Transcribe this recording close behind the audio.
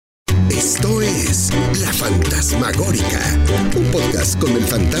Esto es La Fantasmagórica, un podcast con el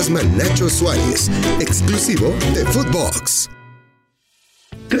fantasma Nacho Suárez, exclusivo de Footbox.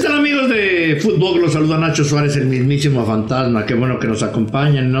 ¿Qué tal, amigos de Footbox? Los saluda Nacho Suárez, el mismísimo fantasma. Qué bueno que nos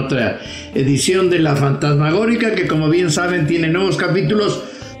acompañan en otra edición de La Fantasmagórica, que como bien saben tiene nuevos capítulos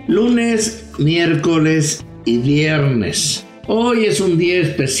lunes, miércoles y viernes. Hoy es un día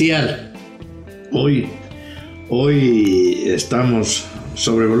especial. Hoy estamos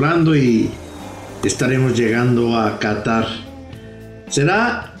sobrevolando y estaremos llegando a Qatar.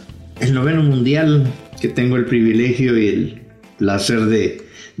 Será el 9º Mundial que tengo el privilegio y el placer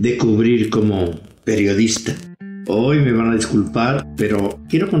de cubrir como periodista. Hoy me van a disculpar, pero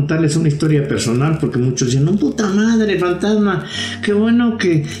quiero contarles una historia personal, porque muchos dicen: no, puta madre, fantasma, qué bueno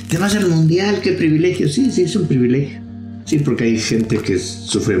que te vas al Mundial, qué privilegio. Sí, es un privilegio. Sí, porque hay gente que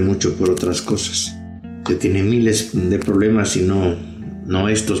sufre mucho por otras cosas, que tiene miles de problemas y no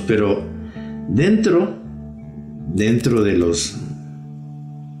estos, pero dentro de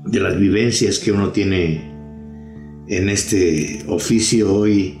las vivencias que uno tiene en este oficio,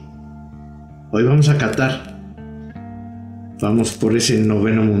 hoy vamos a Qatar. Vamos por ese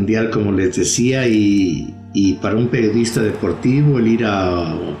 9º Mundial, como les decía, y para un periodista deportivo el ir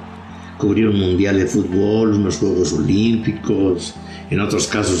a cubrir un Mundial de fútbol, unos Juegos Olímpicos, en otros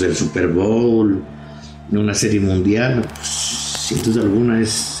casos el Super Bowl, una serie mundial, pues, sin duda alguna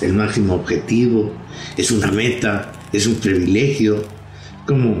es el máximo objetivo, es una meta, es un privilegio,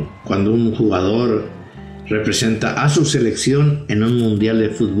 como cuando un jugador representa a su selección en un Mundial de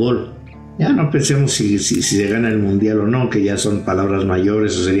fútbol. Ya no pensemos si se gana el Mundial o no, que ya son palabras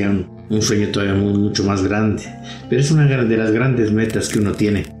mayores, o sería un sueño todavía mucho más grande, pero es una de las grandes metas que uno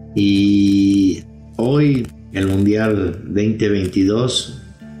tiene. Y hoy el Mundial 2022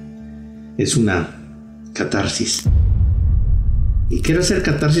 es una catarsis, y quiero hacer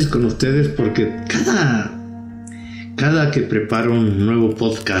catarsis con ustedes porque cada que preparo un nuevo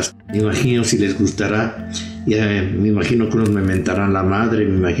podcast, me imagino si les gustará, me imagino que unos me mentarán la madre,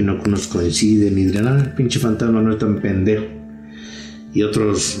 me imagino que unos coinciden y dirán: pinche fantasma no es tan pendejo, y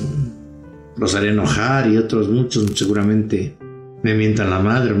otros los haré enojar, y otros muchos seguramente me mientan la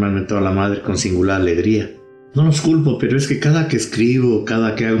madre, me han mentado la madre con singular alegría. No los culpo, pero es que cada que escribo,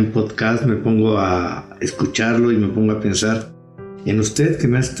 cada que hago un podcast, me pongo a escucharlo y me pongo a pensar en usted, que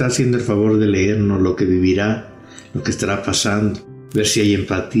me está haciendo el favor de leernos lo que vivirá, lo que estará pasando, ver si hay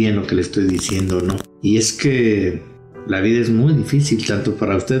empatía en lo que le estoy diciendo o no. Y es que la vida es muy difícil, tanto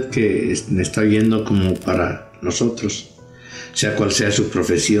para usted que me está viendo como para nosotros, sea cual sea su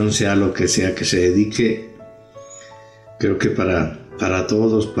profesión, sea lo que sea que se dedique. Creo que para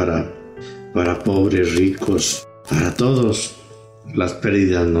todos, para pobres, ricos, para todos, las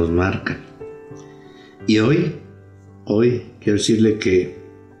pérdidas nos marcan. Y hoy quiero decirle que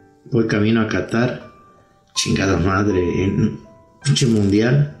voy camino a Qatar, chingada madre, en un pinche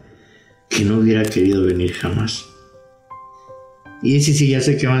mundial que no hubiera querido venir jamás. Y ese sí, ya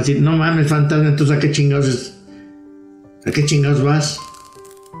sé que van a decir: no mames, fantasma, entonces ¿a qué chingados vas?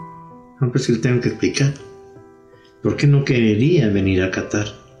 No, pues que le tengo que explicar por qué no quería venir a Qatar,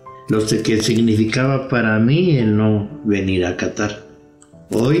 lo que significaba para mí el no venir a Qatar.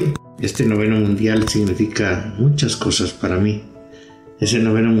 Hoy este 9º Mundial significa muchas cosas para mí. Es el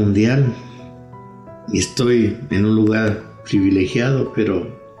 9º Mundial y estoy en un lugar privilegiado,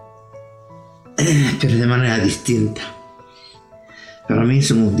 pero de manera distinta. Para mí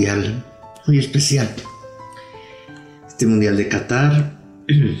es un mundial muy especial. Este Mundial de Qatar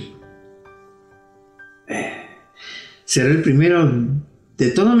será el primero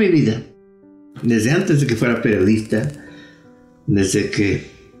de toda mi vida, desde antes de que fuera periodista, desde que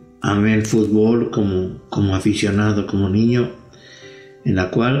amé el fútbol como aficionado, como niño, en la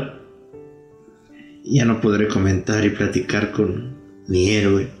cual ya no podré comentar y platicar con mi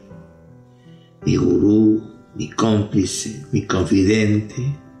héroe, mi gurú, mi cómplice, mi confidente,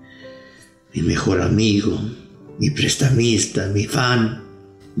 mi mejor amigo, mi prestamista, mi fan,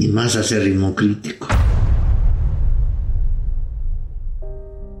 mi más acérrimo crítico.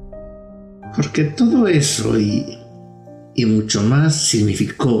 Porque todo eso y mucho más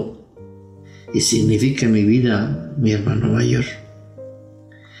significó y significa en mi vida mi hermano mayor.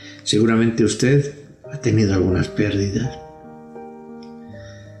 Seguramente usted ha tenido algunas pérdidas.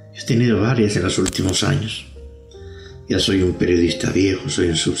 Yo he tenido varias en los últimos años. Ya soy un periodista viejo, soy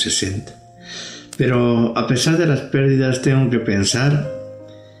un sub-60. Pero a pesar de las pérdidas, tengo que pensar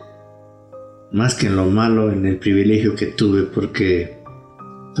más que en lo malo, en el privilegio que tuve, porque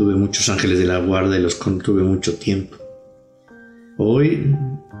tuve muchos ángeles de la guarda y los contuve mucho tiempo. Hoy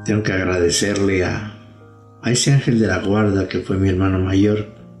tengo que agradecerle a ese ángel de la guarda que fue mi hermano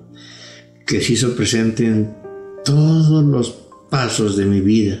mayor, que se hizo presente en todos los pasos de mi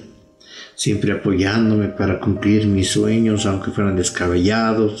vida, siempre apoyándome para cumplir mis sueños, aunque fueran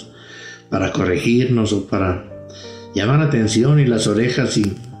descabellados, para corregirnos o para llamar la atención y las orejas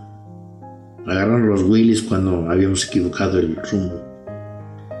y agarrar los Willys cuando habíamos equivocado el rumbo.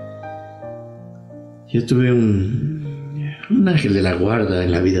 Yo tuve un ángel de la guarda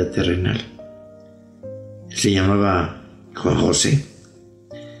en la vida terrenal. Él se llamaba Juan José,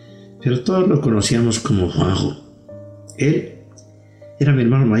 pero todos lo conocíamos como Juanjo. Él era mi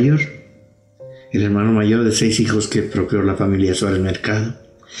hermano mayor, el hermano mayor de 6 hijos que procreó la familia Suárez Mercado.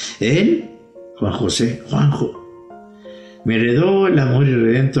 Él, Juan José, Juanjo, me heredó el amor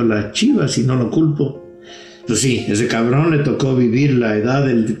irredento, las Chivas, y no lo culpo. Pues sí, ese cabrón le tocó vivir la edad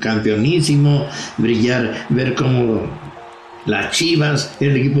del campeonísimo, brillar, ver cómo las Chivas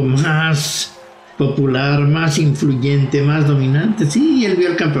era el equipo más popular, más influyente, más dominante. Sí, él vio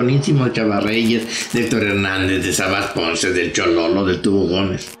el campeonísimo de Chavarreyes, de Héctor Hernández, de Sabas Ponce, del Chololo, del Tubo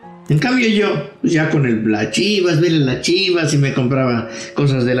Gómez. En cambio yo, pues ya con las Chivas, verle las Chivas y me compraba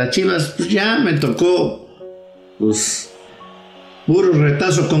cosas de las Chivas, pues ya me tocó, pues, puro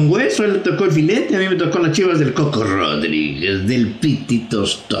retazo con hueso. A él le tocó el filete, a mí me tocó las Chivas del Coco Rodríguez, del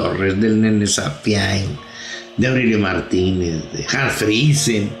Pititos Torres, del Nene Sapiain, de Aurelio Martínez, de Hans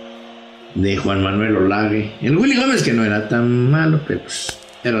Friesen, de Juan Manuel Olague, el Willy Gómez, que no era tan malo, pero pues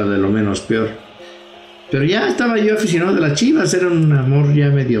era de lo menos peor. Pero ya estaba yo aficionado de las Chivas, era un amor ya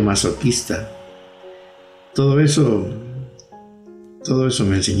medio masoquista. Todo eso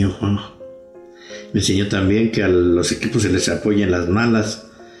me enseñó Juanjo. Me enseñó también que a los equipos se les apoya en las malas,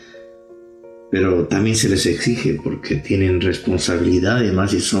 pero también se les exige porque tienen responsabilidad,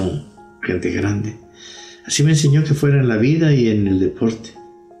 además, y son gente grande. Así me enseñó que fuera en la vida y en el deporte.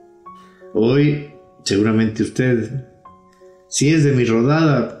 Hoy, seguramente usted, si es de mi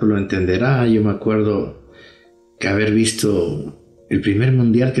rodada, lo entenderá. Yo me acuerdo que haber visto el primer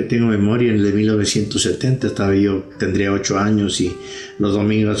mundial que tengo memoria, en el de 1970, tendría 8 años, y los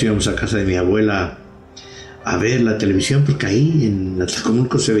domingos íbamos a casa de mi abuela a ver la televisión, porque ahí en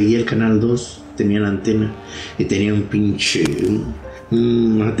Atlacomulco se veía el canal 2, tenían antena, y tenía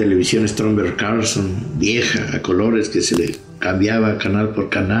una televisión Stromberg Carlson vieja a colores que se le cambiaba canal por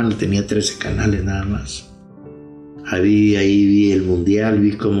canal, tenía 13 canales nada más. Ahí vi el mundial,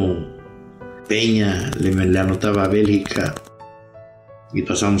 vi cómo Peña le anotaba a Bélgica y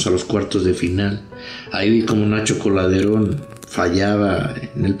pasamos a los cuartos de final. Ahí vi cómo Nacho Coladerón fallaba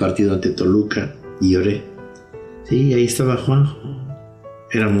en el partido ante Toluca y lloré. Sí, ahí estaba Juanjo.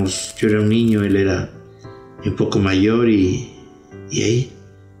 Yo era un niño, él era un poco mayor, y ahí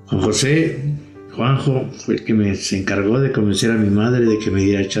Juanjo fue el que se encargó de convencer a mi madre de que me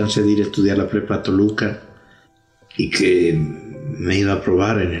diera chance de ir a estudiar la prepa a Toluca y que me iba a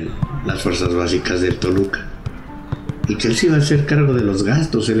aprobar en las fuerzas básicas del Toluca, y que él se iba a hacer cargo de los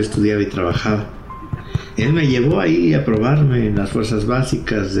gastos. Él estudiaba y trabajaba. Él me llevó ahí a probarme en las fuerzas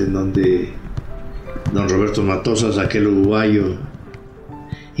básicas, en donde don Roberto Matosas, aquel uruguayo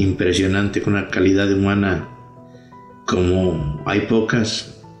impresionante, con una calidad humana como hay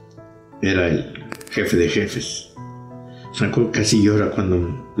pocas, era el jefe de jefes. Franco casi llora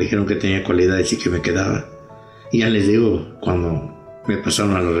cuando le dijeron que tenía cualidades y que me quedaba. Y ya les digo, cuando me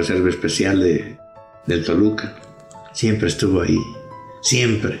pasaron a la reserva especial del Toluca, siempre estuvo ahí,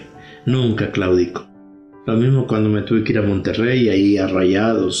 siempre, nunca claudicó. Lo mismo cuando me tuve que ir a Monterrey, ahí a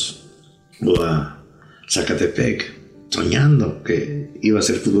Rayados o a Zacatepec, soñando que iba a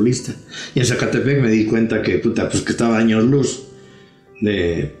ser futbolista. Y en Zacatepec me di cuenta que estaba años luz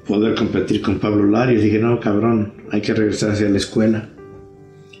de poder competir con Pablo Larios. Dije, no, cabrón, hay que regresar hacia la escuela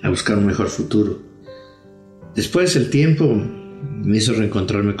a buscar un mejor futuro. Después el tiempo me hizo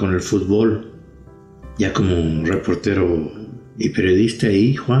reencontrarme con el fútbol, ya como reportero y periodista,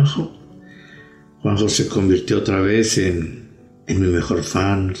 y Juanjo se convirtió otra vez en mi mejor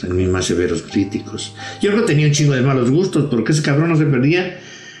fan, en mis más severos críticos. Yo no tenía un chingo de malos gustos, porque ese cabrón no se perdía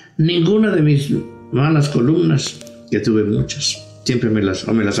ninguna de mis malas columnas, que tuve muchas. Siempre me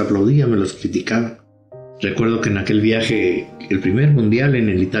las aplaudía, me los criticaba. Recuerdo que en aquel viaje, el primer mundial en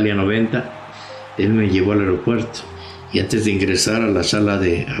el Italia 90, él me llevó al aeropuerto, y antes de ingresar a la sala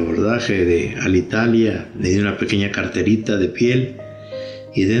de abordaje de Alitalia, me dio una pequeña carterita de piel,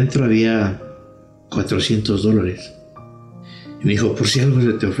 y dentro había $400. Y me dijo, por si algo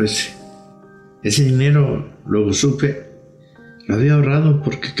se te ofrece. Ese dinero, luego supe, lo había ahorrado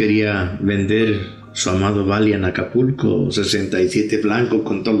porque quería vender su amado Bali en Acapulco, 67 blanco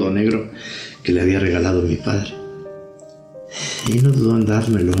con toldo negro, que le había regalado mi padre. Y no dudó en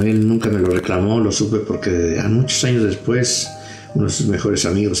dármelo. Él nunca me lo reclamó, lo supe porque muchos años después, uno de sus mejores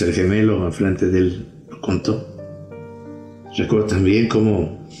amigos, el gemelo, al frente de él, lo contó. Recuerdo también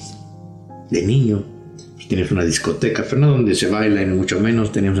cómo de niño teníamos una discoteca, pero no donde se baila, ni mucho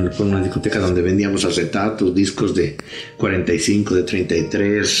menos. Teníamos una discoteca donde vendíamos acetatos, discos de 45, de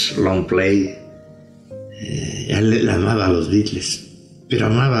 33, long play. Él amaba a los Beatles, pero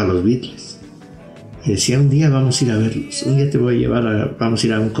amaba a los Beatles. Y decía, un día vamos a ir a verlos, un día te voy a llevar, vamos a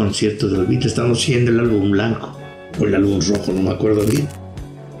ir a un concierto de los Beatles. Estamos haciendo el álbum blanco, o el álbum rojo, no me acuerdo bien.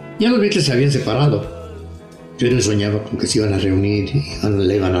 Ya los Beatles se habían separado, pero él soñaba con que se iban a reunir y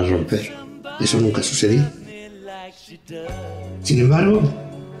le iban a romper. Eso nunca sucedió. Sin embargo,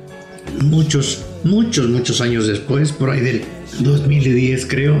 muchos años después, por ahí del 2010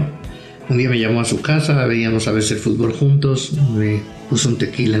 creo, un día me llamó a su casa, veíamos a veces el fútbol juntos, me puso un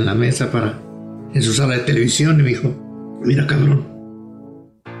tequila en la mesa en su sala de televisión y me dijo, mira cabrón,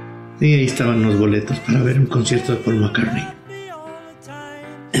 y ahí estaban los boletos para ver un concierto de Paul McCartney.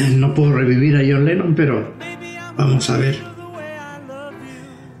 No puedo revivir a John Lennon, pero vamos a ver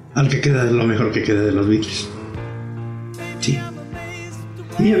al que queda de lo mejor que queda de los Beatles. Sí.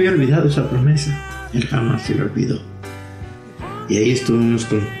 Y había olvidado esa promesa. Él jamás se lo olvidó. Y ahí estuvimos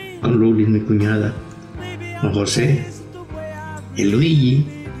con Luli, mi cuñada, con José, el Luigi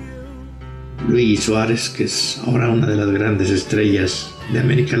Suárez, que es ahora una de las grandes estrellas de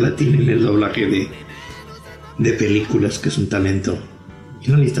América Latina en el doblaje de películas, que es un talento. Y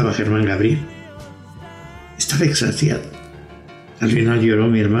no le estaba Germán Gabriel. Estaba extasiado. Al final lloró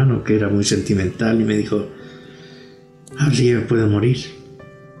mi hermano, que era muy sentimental, y me dijo, a ver si yo me puedo morir.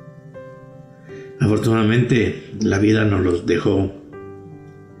 Afortunadamente, la vida nos los dejó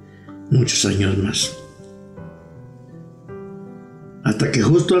muchos años más. Hasta que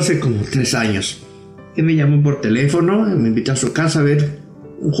justo hace como 3 años, él me llamó por teléfono, me invitó a su casa a ver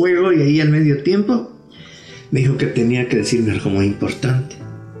un juego, y ahí al medio tiempo me dijo que tenía que decirme algo muy importante.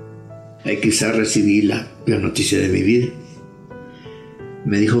 Ahí quizás recibí la peor noticia de mi vida.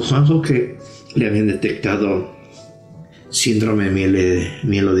 Me dijo Juanjo que le habían detectado síndrome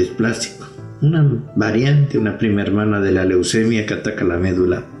mielodisplásico, una variante, una prima hermana de la leucemia que ataca la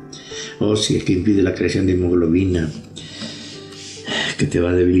médula ósea, que impide la creación de hemoglobina, que te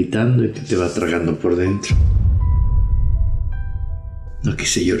va debilitando y que te va tragando por dentro. No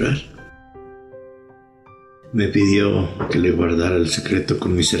quise llorar. Me pidió que le guardara el secreto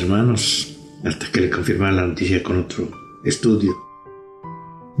con mis hermanos hasta que le confirmara la noticia con otro estudio.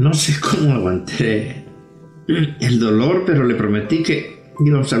 No sé cómo aguanté el dolor, pero le prometí que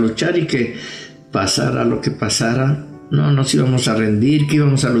íbamos a luchar y que pasara lo que pasara, no nos íbamos a rendir, que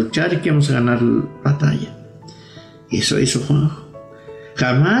íbamos a luchar y que íbamos a ganar la batalla. Y eso hizo Juanjo.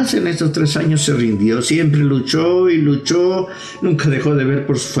 Jamás en estos 3 años se rindió, siempre luchó y luchó, nunca dejó de ver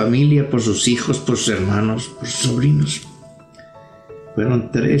por su familia, por sus hijos, por sus hermanos, por sus sobrinos.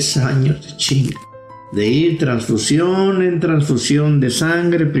 Fueron 3 años de chinga, de ir transfusión en transfusión de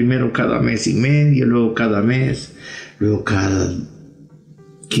sangre, primero cada mes y medio, luego cada mes, luego cada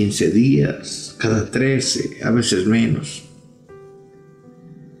 15 días, cada 13, a veces menos.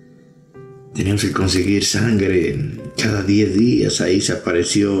 Teníamos que conseguir sangre cada 10 días. Ahí se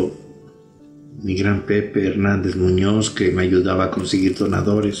apareció mi gran Pepe Hernández Muñoz, que me ayudaba a conseguir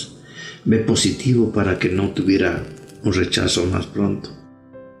donadores B positivo para que no tuviera un rechazo más pronto.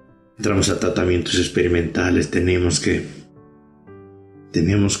 Entramos a tratamientos experimentales. Teníamos que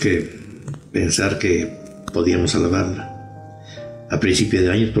pensar que podíamos salvarla a principios de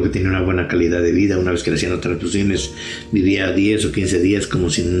años, porque tenía una buena calidad de vida. Una vez que le hacían las transfusiones, vivía 10 o 15 días como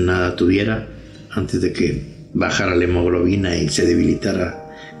si nada tuviera, antes de que bajara la hemoglobina y se debilitara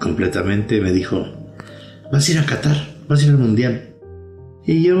completamente. Me dijo, vas a ir a Qatar, vas a ir al Mundial.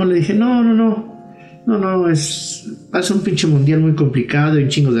 Y yo le dije, no, va a ser un pinche Mundial muy complicado y un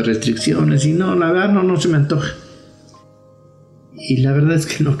chingo de restricciones, y no, la verdad no se me antoja. Y la verdad es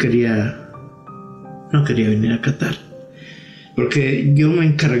que no quería venir a Qatar, porque yo me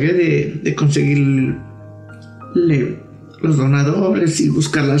encargué de conseguir los donadores y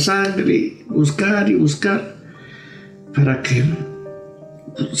buscar la sangre, y buscar para que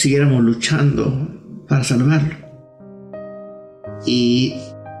siguiéramos luchando para salvarlo. Y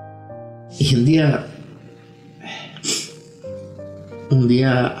un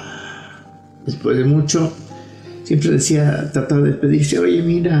día después de mucho, siempre trataba de despedirse, oye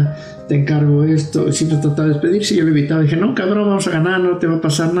mira, te encargo esto, y siempre trataba de despedirse. Yo le evitaba, dije, no cabrón, vamos a ganar, no te va a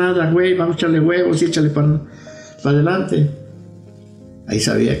pasar nada, güey, vamos a echarle huevos y échale para adelante. Ahí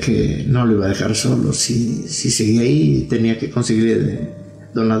sabía que no lo iba a dejar solo. Si seguía ahí, tenía que conseguir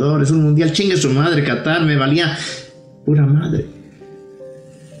donadores. Un mundial, chingue su madre, Qatar, me valía pura madre.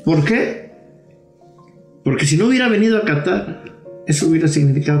 ¿Por qué? Porque si no hubiera venido a Qatar, eso hubiera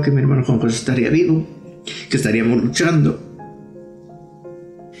significado que mi hermano Juan José estaría vivo, que estaríamos luchando,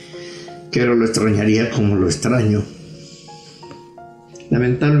 que ahora lo extrañaría como lo extraño.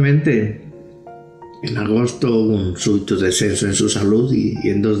 Lamentablemente, en agosto hubo un súbito descenso en su salud y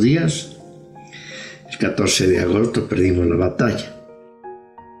en 2 días, el 14 de agosto, perdimos la batalla.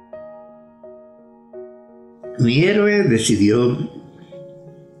 Mi héroe decidió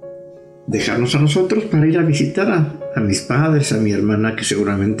dejarnos a nosotros para ir a visitar a mis padres, a mi hermana, que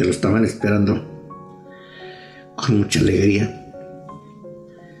seguramente lo estaban esperando con mucha alegría.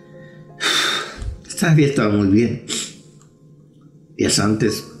 Esta día estaba muy bien. Días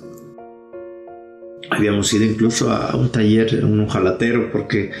antes habíamos ido incluso a un taller, un hojalatero,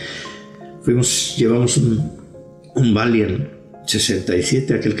 porque llevamos un Valiant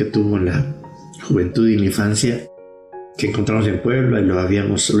 67, aquel que tuvo en la juventud y la infancia, que encontramos en Puebla, y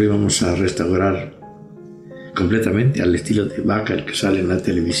lo íbamos a restaurar completamente al estilo de vaca, el que sale en la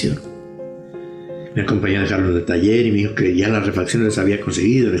televisión. Me acompañó a dejarlo en el taller y me dijo que ya las refacciones las había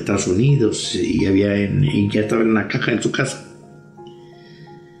conseguido en Estados Unidos y ya estaba en una caja en su casa.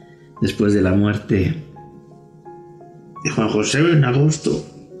 Después de la muerte de Juan José en agosto,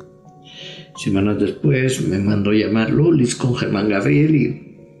 semanas después me mandó llamar Lulis con Germán Gabriel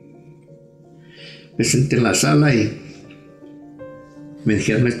y me senté en la sala y me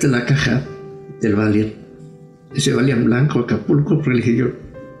dijeron: esta es la caja del Valiant, ese Valiant blanco, Acapulco, porque le dije yo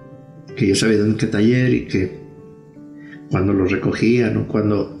que yo sabía en qué taller y que cuando lo recogían o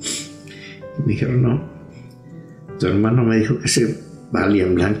cuando... Y me dijeron: no, tu hermano me dijo que ese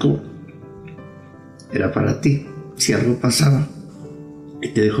Valiant blanco era para ti, si algo pasaba, y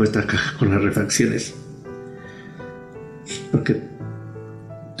te dejó esta caja con las refacciones porque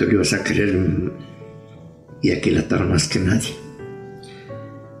tú lo ibas a querer y aquilatar más que nadie.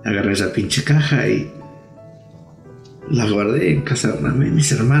 Agarré esa pinche caja y la guardé en casa de una de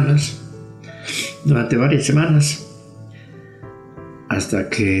mis hermanas durante varias semanas, hasta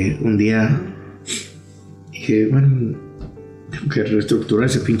que un día dije: bueno, tengo que reestructurar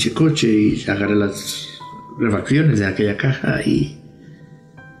ese pinche coche, y agarré las refacciones de aquella caja y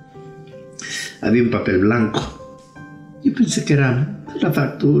había un papel blanco. Yo pensé que era la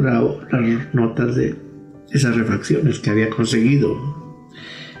factura o las notas de esas refacciones que había conseguido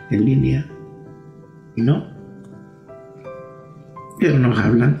en línea, y no, era una hoja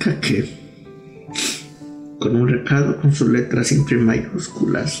blanca con un recado con sus letras siempre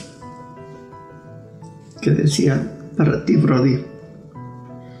mayúsculas que decía: para ti, Brody.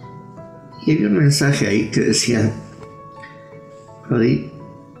 Y había un mensaje ahí que decía: Brody,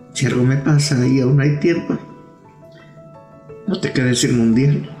 si algo me pasa y aún hay tiempo, no te quedes sin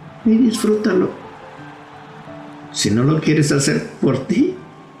Mundial y disfrútalo. Si no lo quieres hacer por ti,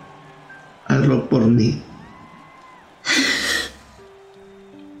 hazlo por mí.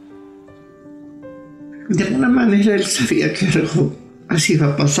 De alguna manera él sabía que algo así iba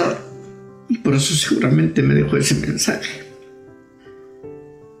a pasar, y por eso seguramente me dejó ese mensaje.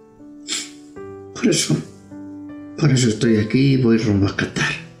 Por eso estoy aquí y voy rumbo a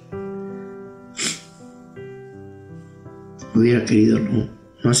Qatar. Hubiera querido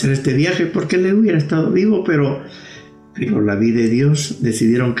no hacer este viaje porque él hubiera estado vivo, pero la vida y Dios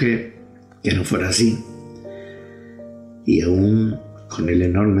decidieron que no fuera así. Y aún con el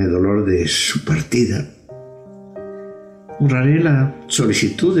enorme dolor de su partida, honraré la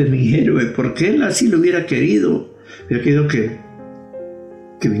solicitud de mi héroe, porque él así lo hubiera querido. Hubiera querido que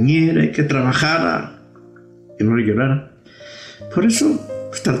viniera y que trabajara, que no le llorara. Por eso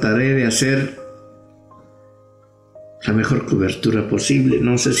trataré de hacer la mejor cobertura posible.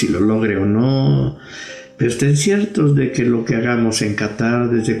 No sé si lo logre o no, pero estén ciertos de que lo que hagamos en Qatar,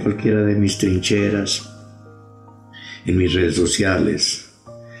 desde cualquiera de mis trincheras, en mis redes sociales,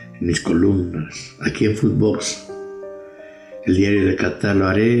 en mis columnas, aquí en Footbox, el diario de Qatar, lo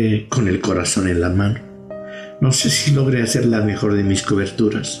haré con el corazón en la mano. No sé si logré hacer la mejor de mis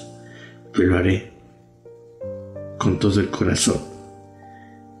coberturas, pero lo haré con todo el corazón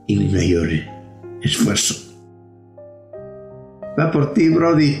y mi mayor esfuerzo. Va por ti,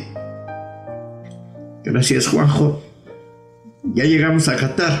 Brody. Gracias, Juanjo. Ya llegamos a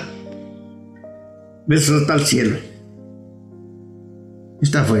Qatar. Besos hasta el cielo.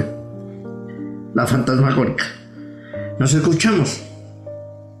 Esta fue la fantasmagórica. Nos escuchamos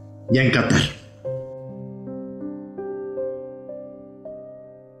ya en Qatar.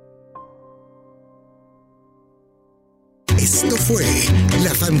 Esto fue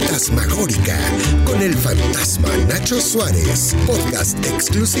La Fantasmagórica con el fantasma Nacho Suárez, podcast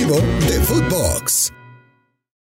exclusivo de Footbox.